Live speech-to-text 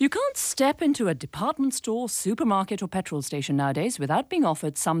You can't step into a department store, supermarket or petrol station nowadays without being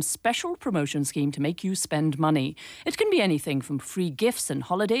offered some special promotion scheme to make you spend money. It can be anything from free gifts and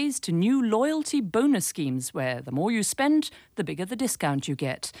holidays to new loyalty bonus schemes where the more you spend, the bigger the discount you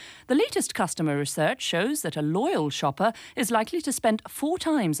get. The latest customer research shows that a loyal shopper is likely to spend 4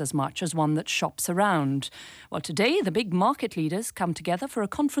 times as much as one that shops around. Well, today the big market leaders come together for a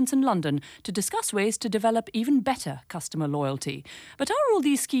conference in London to discuss ways to develop even better customer loyalty. But are all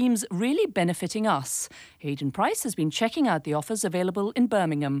these schemes really benefiting us? Hayden Price has been checking out the offers available in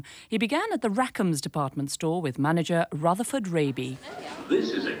Birmingham. He began at the Rackham's department store with manager Rutherford Raby.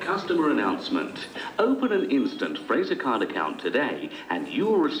 This is a customer announcement. Open an instant Fraser card account today and you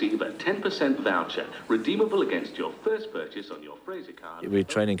will receive a 10% voucher redeemable against your first purchase on your Fraser card. We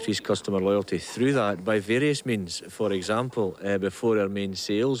try and increase customer loyalty through that by various means. For example, before our main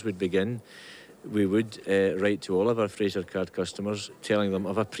sales would begin, we would write to all of our Fraser card customers telling them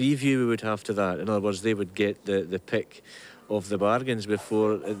of a preview we would have to that. In other words, they would get the pick of the bargains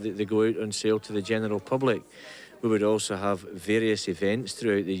before they go out on sale to the general public. We would also have various events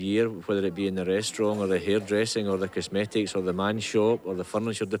throughout the year, whether it be in the restaurant or the hairdressing or the cosmetics or the man shop or the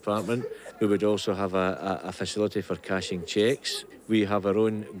furniture department. We would also have a facility for cashing cheques. We have our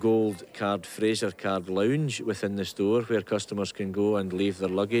own gold card Fraser card lounge within the store where customers can go and leave their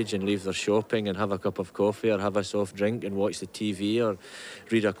luggage and leave their shopping and have a cup of coffee or have a soft drink and watch the TV or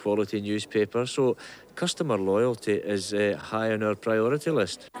read a quality newspaper. So customer loyalty is high on our priority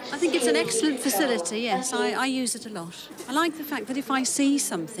list. I think it's an excellent facility, yes. I use it a lot. I like the fact that if I see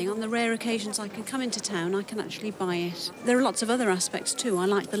something, on the rare occasions I can come into town, I can actually buy it. There are lots of other aspects too. I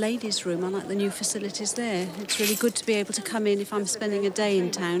like the ladies' room, I like the new facilities there. It's really good to be able to come in if I'm spending a day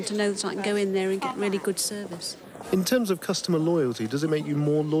in town, to know that I can go in there and get really good service. In terms of customer loyalty, does it make you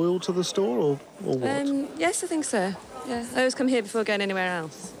more loyal to the store or what? Yes, I think so. Yeah, I always come here before going anywhere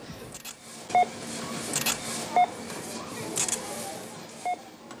else.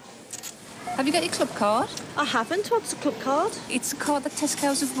 Have you got your club card? I haven't. What's a club card? It's a card that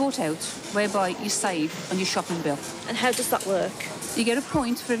Tesco's have brought out, whereby you save on your shopping bill. And how does that work? You get a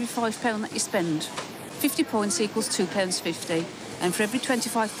point for every £5 that you spend. 50 points equals £2.50, and for every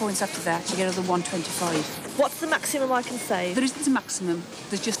 25 points after that, you get another £1.25. What's the maximum I can save? There isn't a maximum,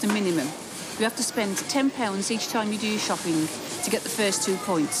 there's just a minimum. You have to spend £10 each time you do your shopping to get the first 2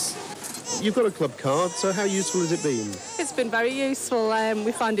 points. You've got a club card, so how useful has it been? It's been very useful.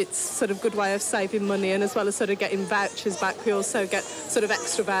 We find it's sort of a good way of saving money, and as well as sort of getting vouchers back, we also get sort of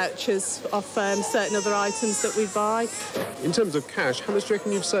extra vouchers off certain other items that we buy. In terms of cash, how much do you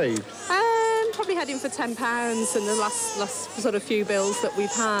reckon you've saved? Probably heading for £10 in the last sort of few bills that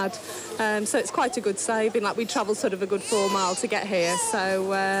we've had. So it's quite a good saving. Like, we travel sort of a good 4 mile to get here, so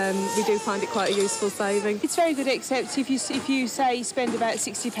we do find it quite a useful saving. It's very good, except if you say spend about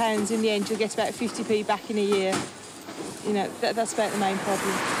 £60, in the end you'll get about 50p back in a year. You know, that's about the main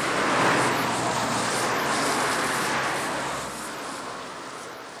problem.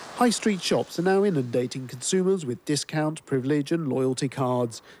 High street shops are now inundating consumers with discount, privilege and loyalty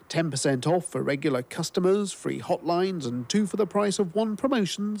cards. 10% off for regular customers, free hotlines and 2 for the price of 1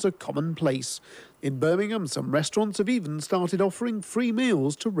 promotions are commonplace. In Birmingham, some restaurants have even started offering free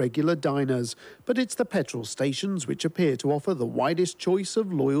meals to regular diners. But it's the petrol stations which appear to offer the widest choice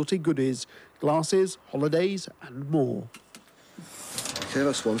of loyalty goodies, glasses, holidays and more. OK,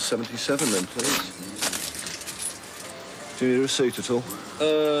 that's 177 then, please. Do you need a receipt at all?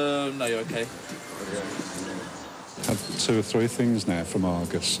 No, you're OK. Had 2 or 3 things now from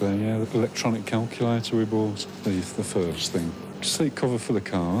Argos. Yeah, the electronic calculator we bought, the first thing. Seat cover for the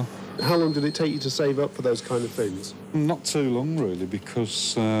car. How long did it take you to save up for those kind of things? Not too long, really,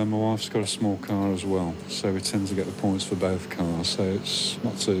 because my wife's got a small car as well, so we tend to get the points for both cars, so it's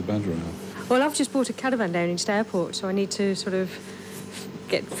not too bad, really. Well, I've just bought a caravan down into the airport, so I need to sort of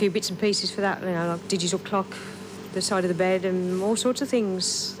get a few bits and pieces for that, you know, like digital clock, the side of the bed and all sorts of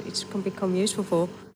things it's become useful for.